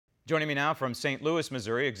Joining me now from St. Louis,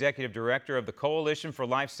 Missouri, Executive Director of the Coalition for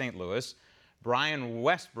Life St. Louis, Brian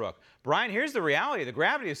Westbrook. Brian, here's the reality. The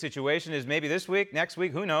gravity of the situation is maybe this week, next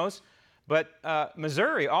week, who knows? But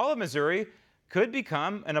Missouri, all of Missouri, could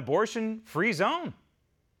become an abortion-free zone.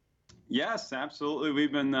 Yes, absolutely.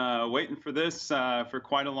 We've been waiting for this for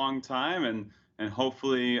quite a long time, and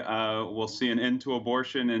hopefully we'll see an end to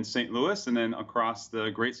abortion in St. Louis and then across the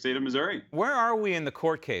great state of Missouri. Where are we in the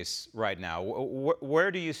court case right now? Where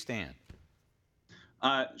do you stand?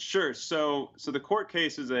 Sure. So the court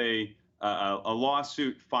case is a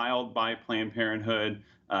lawsuit filed by Planned Parenthood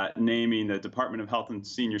naming the Department of Health and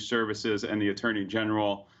Senior Services and the Attorney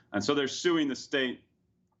General. And so they're suing the state,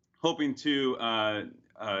 hoping to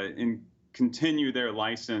continue their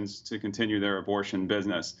license to continue their abortion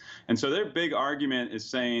business. And so their big argument is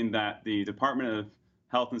saying that the Department of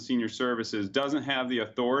Health and Senior Services doesn't have the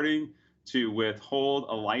authority to withhold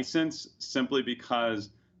a license simply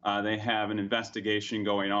because they have an investigation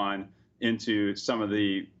going on into some of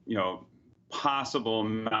the, possible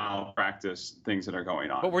malpractice things that are going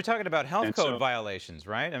on. But we're talking about health code violations,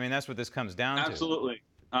 right? I mean, that's what this comes down to. Absolutely.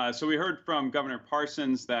 So we heard from Governor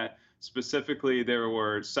Parsons that specifically there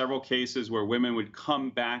were several cases where women would come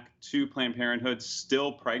back to Planned Parenthood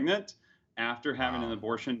still pregnant after having an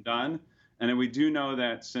abortion done. And then we do know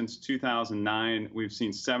that since 2009, we've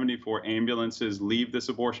seen 74 ambulances leave this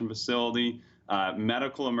abortion facility,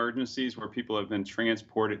 medical emergencies where people have been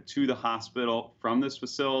transported to the hospital from this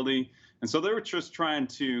facility. And so they were just trying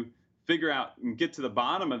to figure out and get to the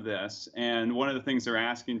bottom of this. And one of the things they're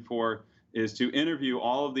asking for is to interview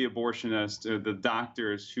all of the abortionists, the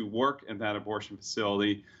doctors who work at that abortion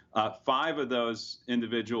facility. 5 of those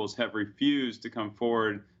individuals have refused to come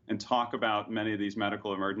forward and talk about many of these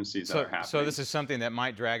medical emergencies that are happening. So this is something that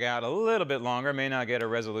might drag out a little bit longer, may not get a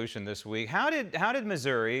resolution this week. How did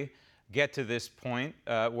Missouri get to this point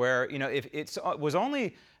where, if it was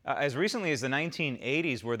only as recently as the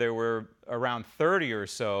 1980s where there were around 30 or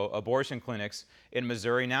so abortion clinics in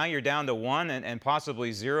Missouri. Now you're down to 1 and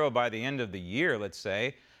possibly 0 by the end of the year, let's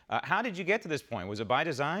say. How did you get to this point? Was it by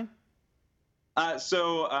design?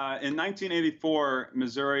 So in 1984,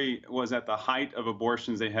 Missouri was at the height of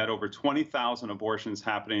abortions. They had over 20,000 abortions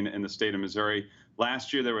happening in the state of Missouri.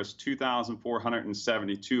 Last year, there was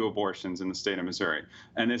 2,472 abortions in the state of Missouri.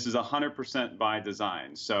 And this is 100% by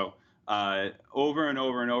design. So over and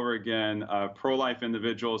over and over again, pro-life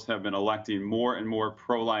individuals have been electing more and more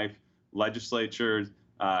pro-life legislatures,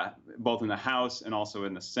 both in the House and also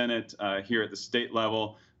in the Senate here at the state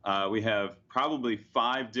level. We have probably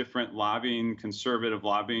 5 different conservative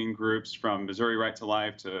lobbying groups, from Missouri Right to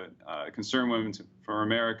Life to Concerned Women for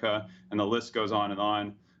America, and the list goes on and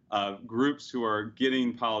on, groups who are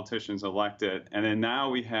getting politicians elected. And then now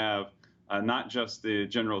we have not just the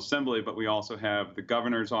General Assembly, but we also have the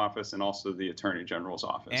governor's office and also the Attorney General's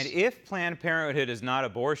office. And if Planned Parenthood is not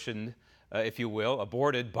abortioned, if you will,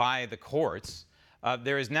 aborted by the courts,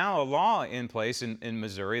 there is now a law in place in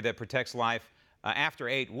Missouri that protects life after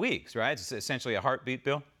 8 weeks, right? It's essentially a heartbeat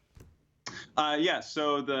bill? Yes.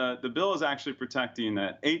 So the bill is actually protecting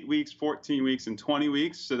that 8 weeks, 14 weeks, and 20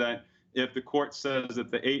 weeks, so that if the court says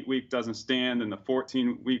that the 8-week doesn't stand, then the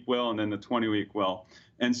 14-week will, and then the 20-week will.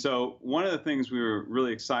 And so one of the things we were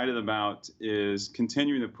really excited about is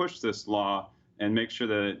continuing to push this law and make sure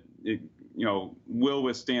that it will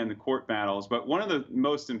withstand the court battles. But one of the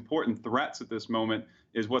most important threats at this moment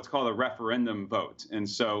is what's called a referendum vote. And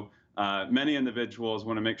so many individuals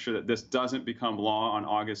want to make sure that this doesn't become law on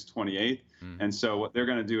August 28th. And so what they're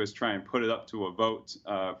going to do is try and put it up to a vote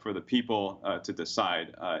for the people to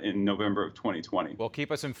decide in November of 2020. Well, keep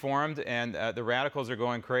us informed. And the radicals are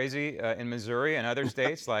going crazy in Missouri and other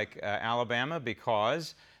states like Alabama,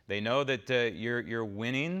 because they know that you're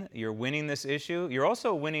winning. You're winning this issue. You're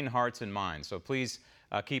also winning hearts and minds. So please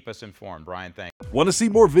keep us informed. Brian, thank you. Want to see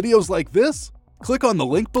more videos like this? Click on the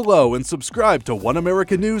link below and subscribe to One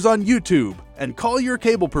American News on YouTube, and call your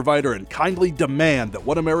cable provider and kindly demand that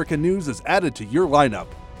One American News is added to your lineup.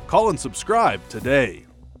 Call and subscribe today.